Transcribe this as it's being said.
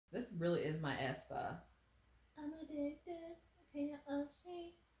really is my aespa. I'm addicted, can't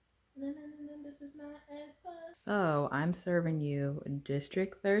upsee. No, this is my aespa. So I'm serving you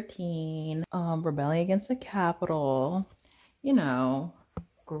District 13, Rebelling Against the Capitol. You know,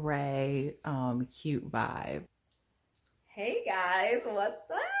 gray, cute vibe. Hey guys, what's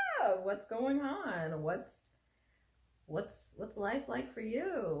up? What's going on? What's life like for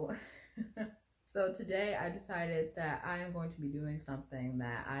you? So today I decided that I am going to be doing something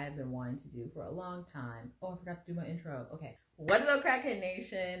that I have been wanting to do for a long time. Oh, I forgot to do my intro. Okay. What is up, Crackhead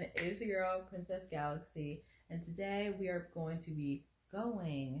Nation? It's your girl, Princess Galaxy, and today we are going to be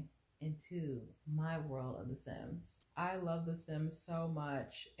going into my world of The Sims. I love The Sims so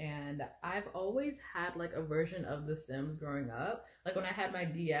much, and I've always had like a version of The Sims growing up. Like when I had my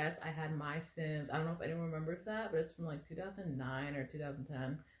DS, I had My Sims. I don't know if anyone remembers that, but it's from like 2009 or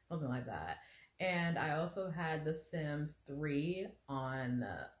 2010, something like that. And I also had The Sims 3 on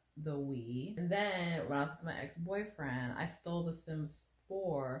the Wii. And then when I was with my ex-boyfriend, I stole The Sims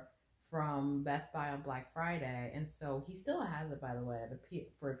 4 from Best Buy on Black Friday. And so he still has it, by the way,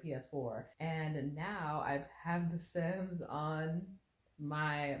 for a PS4. And now I have The Sims on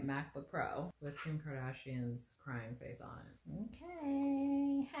my MacBook Pro with Kim Kardashian's crying face on it.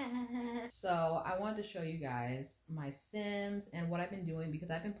 Okay. So I wanted to show you guys my Sims and what I've been doing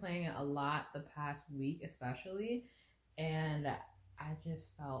because I've been playing it a lot the past week especially, and I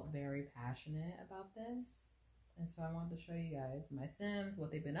just felt very passionate about this. And so I wanted to show you guys my Sims,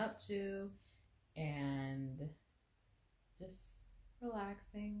 what they've been up to, and just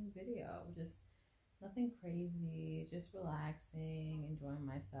relaxing video. Just nothing crazy, just relaxing, enjoying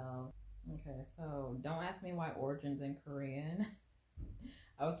myself. Okay, so don't ask me why Origin's in Korean.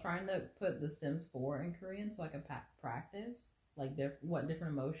 I was trying to put The Sims 4 in Korean so I could practice like what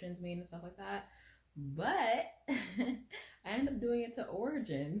different emotions mean and stuff like that. But I ended up doing it to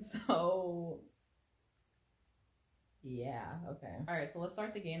Origin, so yeah, okay. All right, so let's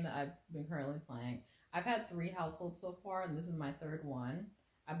start the game that I've been currently playing. I've had 3 households so far, and this is my 3rd one.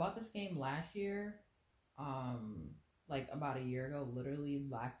 I bought this game last year, like about a year ago, literally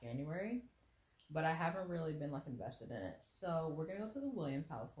last January, but I haven't really been like invested in it. So we're gonna go to the Williams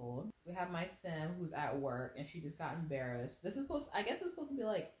household. We have my Sim who's at work, and she just got embarrassed. This is I guess it's supposed to be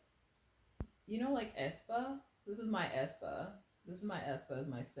like, you know, like aespa. This is my aespa. This is my aespa is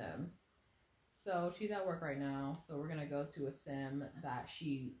my Sim. So she's at work right now. So we're gonna go to a Sim that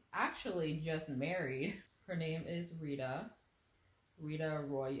she actually just married. Her name is Rita. Rita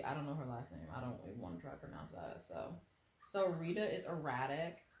Roy. I don't know her last name. I don't even want to try to pronounce that. So Rita is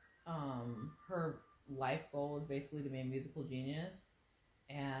erratic. Her life goal is basically to be a musical genius,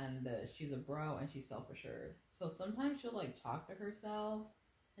 and she's a bro and she's self-assured. So sometimes she'll like talk to herself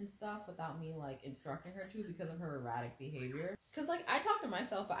and stuff without me like instructing her to because of her erratic behavior. Because like I talk to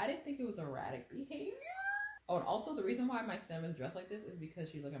myself, but I didn't think it was erratic behavior. Oh, and also the reason why my Sim is dressed like this is because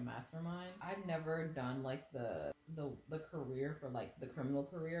she's like a mastermind. I've never done like the career for like the criminal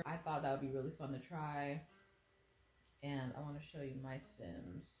career. I thought that would be really fun to try. And I want to show you my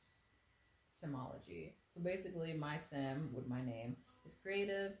Sims Simology. So basically my Sim with my name is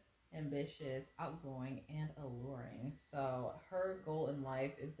creative, ambitious, outgoing, and alluring. So her goal in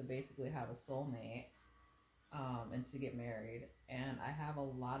life is to basically have a soulmate, and to get married. And I have a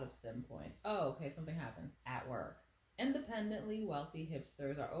lot of Sim points. Oh, okay, something happened at work. Independently wealthy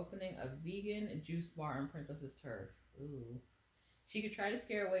hipsters are opening a vegan juice bar on Princess's turf. Ooh. She could try to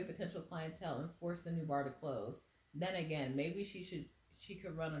scare away potential clientele and force the new bar to close. Then again, maybe she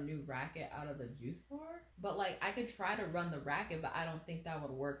could run a new racket out of the juice bar. But like I could try to run the racket, but I don't think that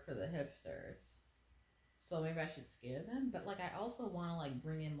would work for the hipsters. So maybe I should scare them. But like I also want to like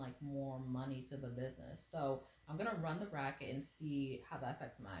bring in like more money to the business. So I'm gonna run the racket and see how that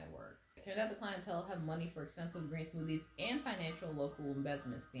affects my work. It turns out the clientele have money for expensive green smoothies and financial local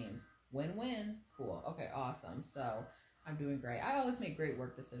investment schemes. Win-win. Cool. Okay, awesome. So I'm doing great. I always make great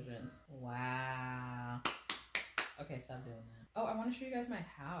work decisions. Wow. Okay, stop doing that. Oh, I want to show you guys my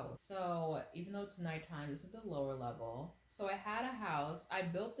house. So even though it's nighttime, this is the lower level. So I had a house. I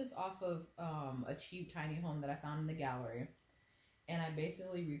built this off of a cheap tiny home that I found in the gallery. And I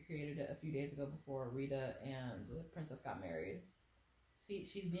basically recreated it a few days ago before Rita and the Princess got married. See,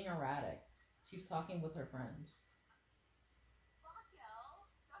 she's being erratic. She's talking with her friends.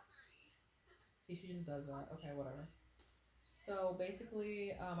 See, she just does that. Okay, whatever. So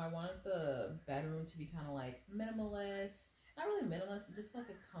basically, I wanted the bedroom to be kind of like minimalist. Not really minimalist, but just like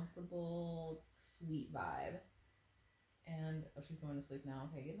a comfortable, sweet vibe. And, oh, she's going to sleep now.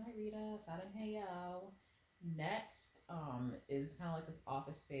 Okay, good night, Rita. Saturn, hey, yo. Next, is kind of like this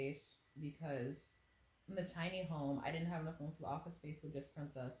office space because in the tiny home, I didn't have enough room for the office space with just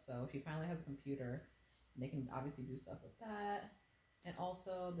Princess, so she finally has a computer. And they can obviously do stuff with that. And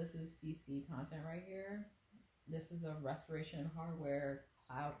also, this is CC content right here. This is a restoration hardware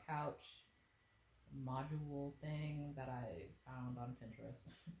cloud couch module thing that I found on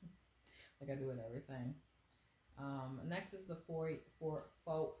Pinterest. Like I do with everything. Next is the foyer.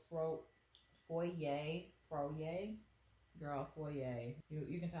 Girl, foyer.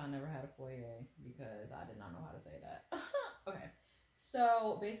 You can tell I never had a foyer because I did not know how to say that. Okay.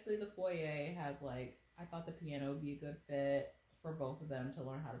 So basically the foyer has like, I thought the piano would be a good fit for both of them to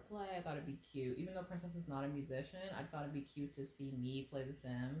learn how to play. I thought it'd be cute. Even though Princess is not a musician, I thought it'd be cute to see me play The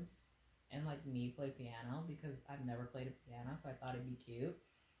Sims and like me play piano because I've never played a piano, so I thought it'd be cute.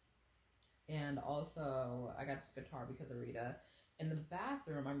 And also I got this guitar because of Rita. And the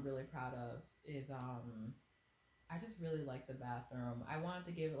bathroom I'm really proud of is I just really like the bathroom. I wanted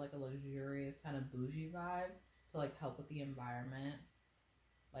to give it like a luxurious kind of bougie vibe to like help with the environment,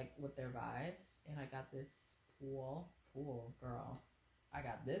 like with their vibes. And I got this pool, girl. I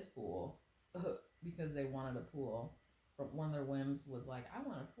got this pool because they wanted a pool. One of their whims was like, I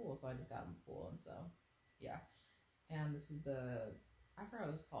want a pool, so I just got them a pool. And so, yeah. And this is I forgot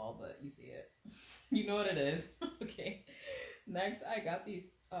what it's called, but you see it. You know what it is. Okay. Next, I got these,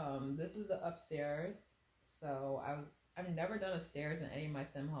 this is the upstairs. So I've never done a stairs in any of my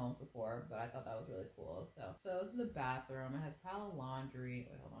sim homes before, but I thought that was really cool. So this is a bathroom. It has a pile of laundry.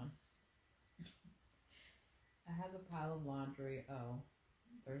 Wait, hold on. It has a pile of laundry. Oh,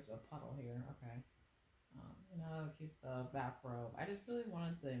 there's a puddle here. Okay. Cute stuff, bathrobe. I just really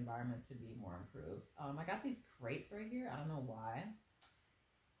wanted the environment to be more improved. I got these crates right here. I don't know why,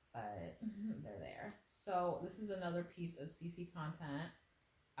 but they're there. So this is another piece of CC content.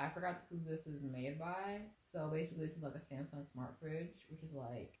 I forgot who this is made by. So basically this is like a Samsung smart fridge, which is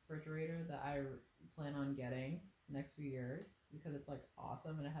like refrigerator that I plan on getting next few years because it's like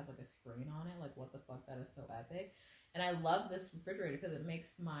awesome and it has like a screen on it. Like what the fuck, that is so epic. And I love this refrigerator because it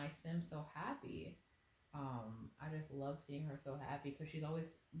makes my sim so happy. I just love seeing her so happy because she's always,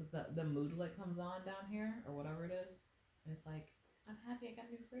 the mood light comes on down here or whatever it is. And it's like, I'm happy I got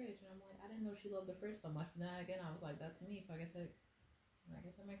a new fridge. And I'm like, I didn't know she loved the fridge so much. But then again, I was like, that's me. So I guess it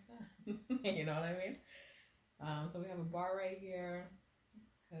makes sense. You know what I mean? So we have a bar right here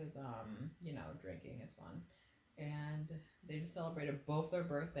because, drinking is fun. And they just celebrated both their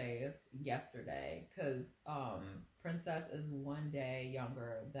birthdays yesterday because Princess is 1 day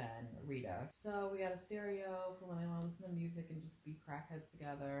younger than Rita. So we got a stereo for when they want to listen to music and just be crackheads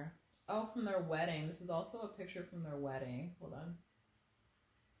together. Oh, from their wedding. This is also a picture from their wedding. Hold on.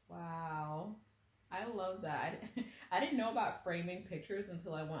 Wow. I love that. I didn't know about framing pictures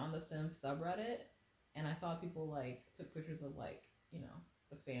until I went on the Sims subreddit and I saw people like took pictures of like,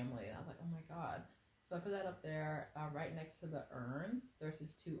 the family. And I was like, oh my God. So I put that up there right next to the urns. There's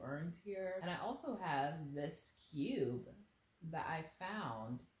just 2 urns here. And I also have this cube that I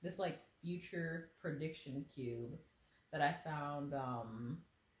found, this like future prediction cube that I found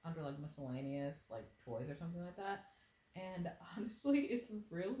under like miscellaneous like toys or something like that. And honestly, it's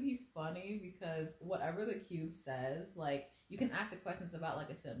really funny because whatever the cube says, like you can ask the questions about like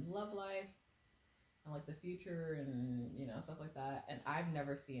a Sim's love life and like the future and stuff like that, and I've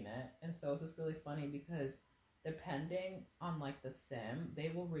never seen it, and so it's just really funny because depending on like the sim,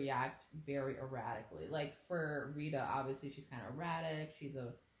 they will react very erratically. Like for Rita, obviously she's kind of erratic, she's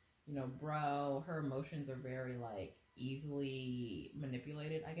a bro, her emotions are very like easily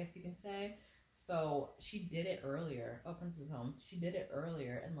manipulated, I guess you can say. So she did it earlier. Oh, Princess Home, she did it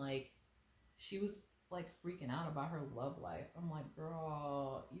earlier, and like she was like freaking out about her love life. I'm like,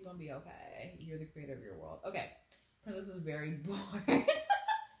 girl, you gonna be okay. You're the creator of your world. Okay, Princess is very bored.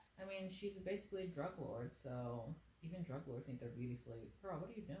 I mean, she's basically a drug lord, so even drug lords need their beauty sleep. Girl, what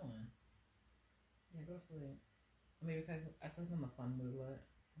are you doing? Yeah, go to sleep. Maybe I clicked on the fun moodlet.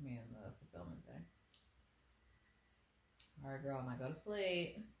 The fulfillment thing. Alright, girl, now go to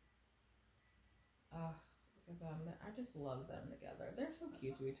sleep. Look at them. I just love them together. They're so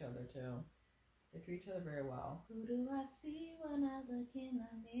cute to each other, too. They treat each other very well. Who do I see when I look in the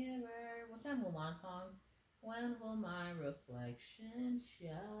mirror? What's that Mulan song? When will my reflection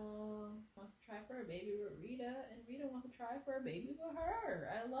show? Wants to try for a baby with Rita, and Rita wants to try for a baby with her.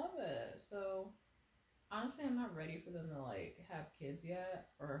 I love it. So, honestly, I'm not ready for them to, like, have kids yet,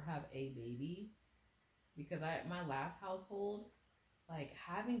 or have a baby. Because my last household, like,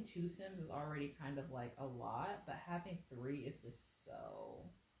 having 2 Sims is already kind of, like, a lot, but having 3 is just so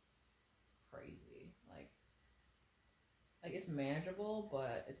crazy. Like it's manageable,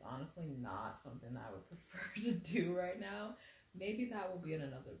 but it's honestly not something that I would prefer to do right now Maybe that will be in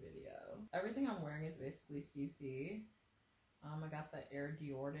another video. Everything I'm wearing is basically CC. I got the Air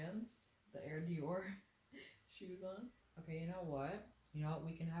Jordans, the Air Dior shoes on. Okay, you know what? You know what?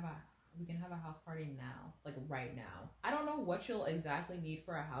 We can have a house party now, like right now. I don't know what you'll exactly need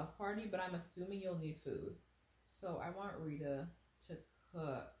for a house party, but I'm assuming you'll need food. So I want Rita to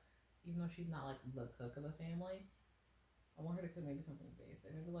cook, even though she's not like the cook of the family. I want her to cook maybe something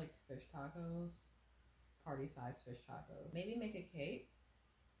basic, maybe like fish tacos, party-sized fish tacos. Maybe make a cake,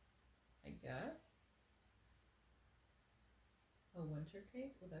 I guess. A winter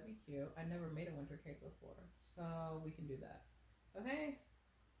cake? Would that be cute? I never made a winter cake before, so we can do that. Okay.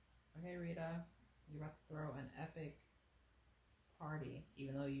 Okay, Rita, you're about to throw an epic party,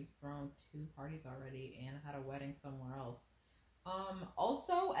 even though you've thrown 2 parties already and had a wedding somewhere else.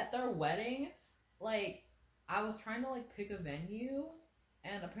 Also at their wedding, like, I was trying to like pick a venue,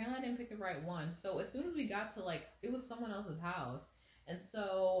 and apparently I didn't pick the right one. So as soon as we got to like, it was someone else's house, and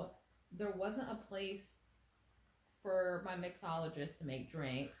so there wasn't a place for my mixologist to make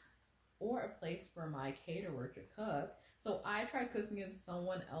drinks or a place for my caterer to cook. So I tried cooking in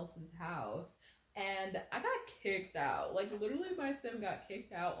someone else's house, and I got kicked out. Like, literally my sim got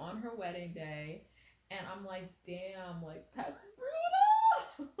kicked out on her wedding day, and I'm like, damn, like, that's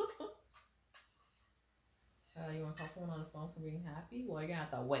brutal. You want to call someone on the phone for being happy? Well, you're gonna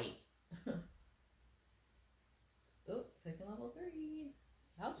have to wait. Oh, picking level 3.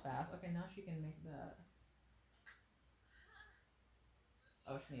 That was fast. Okay, now she can make that.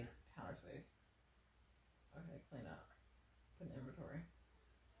 Oh, she needs counter space. Okay, clean up. Put in inventory.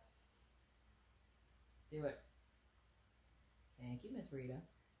 Do it. Thank you, Miss Rita.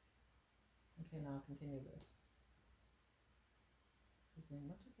 Okay, now continue this. Resume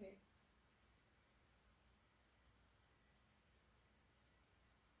winter cake.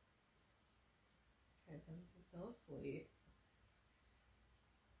 Okay, Princess is still asleep.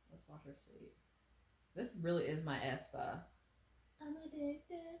 Let's watch her sleep. This really is my aespa. I'm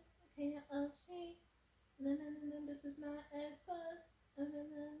addicted. I can't unsee. No, this is my aespa.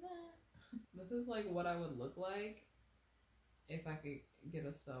 This is like what I would look like if I could get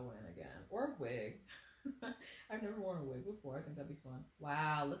a sew-in again. Or a wig. I've never worn a wig before. I think that'd be fun.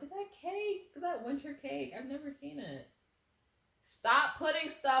 Wow, look at that cake. Look at that winter cake. I've never seen it. Stop putting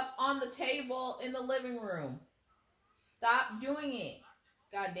stuff on the table in the living room. Stop doing it.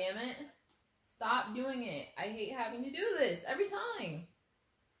 God damn it. Stop doing it. I hate having to do this every time.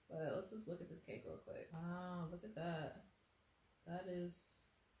 But let's just look at this cake real quick. Wow, look at that. That is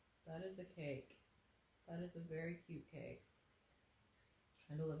a cake. That is a very cute cake.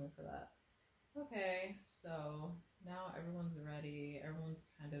 Kind of living for that. Okay, so now everyone's ready. Everyone's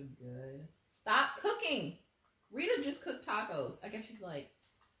kind of good. Stop cooking! Rita just cooked tacos. I guess she's like,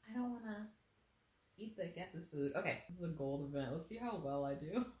 I don't want to eat the guest's food. Okay, this is a gold event. Let's see how well I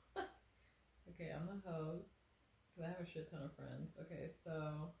do. Okay, I'm the host. Because I have a shit ton of friends. Okay,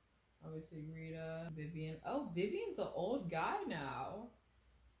 so obviously Rita, Vivian. Oh, Vivian's an old guy now.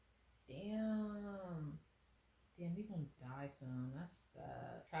 Damn. Damn, he gonna die soon. That's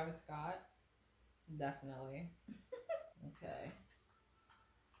sad. Travis Scott. Definitely. Okay.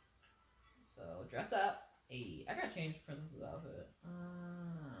 So, dress up. Hey, I gotta change Princess's outfit.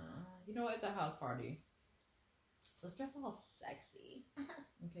 You know what? It's a house party. Let's dress all sexy.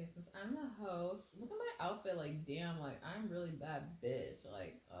 Okay, since I'm the host, look at my outfit. Like, damn, like, I'm really that bitch.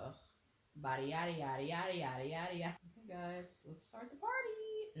 Like, ugh. Body yada yada yada yada yada yada. Okay, guys, let's start the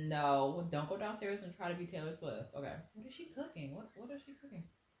party. No, don't go downstairs and try to be Taylor Swift. Okay. What is she cooking? What is she cooking?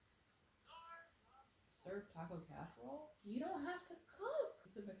 Serve taco casserole? You don't have to cook.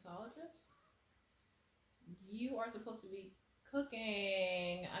 Is it mixologist? You are supposed to be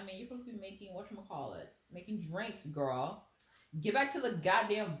cooking. I mean, you're supposed to be making whatchamacallits. Making drinks, girl. Get back to the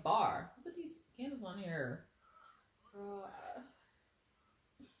goddamn bar. Look at these candles on here. Girl.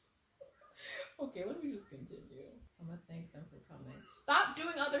 Okay, let me just continue. I'm gonna thank them for coming. Stop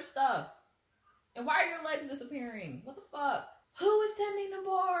doing other stuff. And why are your legs disappearing? What the fuck? Who is tending the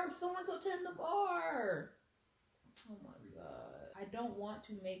bar? Someone go tend the bar. Oh my god. I don't want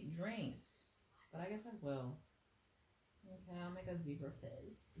to make drinks. But I guess I will. Okay, I'll make a zebra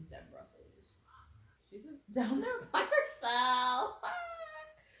fizz. Zebra fizz. She's just down there by herself.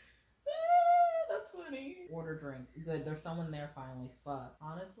 That's funny. Order drink. Good, there's someone there finally. Fuck.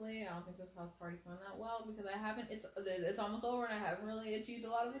 Honestly, I don't think this house party's going that well because I haven't, it's almost over and I haven't really achieved a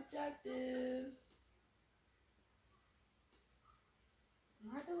lot of objectives.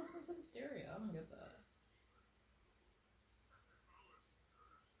 Why are they listening to the stereo? I don't get that.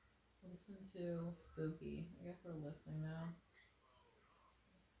 Listen to Spooky. I guess we're listening now.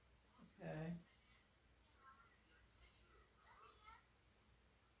 Okay.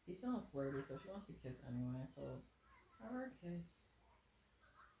 She's feeling flirty, so she wants to kiss anyway, so have her kiss.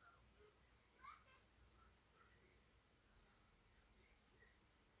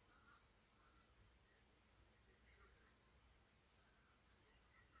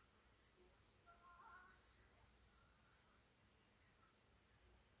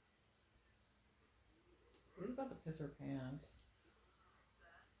 What are you about to piss her pants?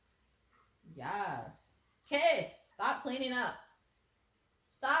 Yes. Kiss! Stop cleaning up.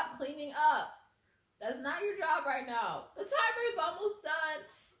 Stop cleaning up. That's not your job right now. The timer is almost done,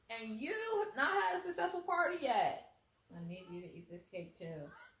 and you have not had a successful party yet. I need you to eat this cake too.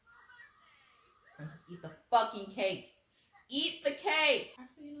 Princess, eat the fucking cake. Eat the cake.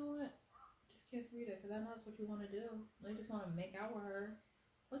 Actually, you know what? Just kiss Rita, because I know that's what you want to do. You just want to make out with her.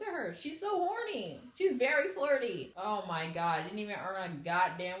 Look at her. She's so horny. She's very flirty. Oh my god. Didn't even earn a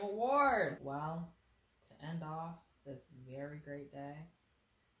goddamn award. Well, to end off this very great day,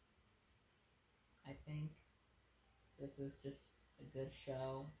 I think this is just a good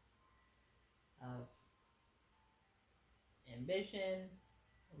show of ambition,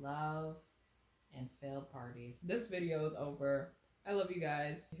 love, and failed parties. This video is over. I love you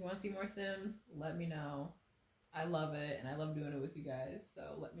guys. If you want to see more Sims, let me know. I love it, and I love doing it with you guys.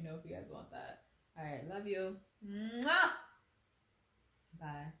 So let me know if you guys want that. All right, love you. Mwah!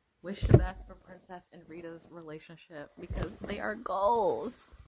 Bye. Wish the best for Princess and Rita's relationship because they are goals.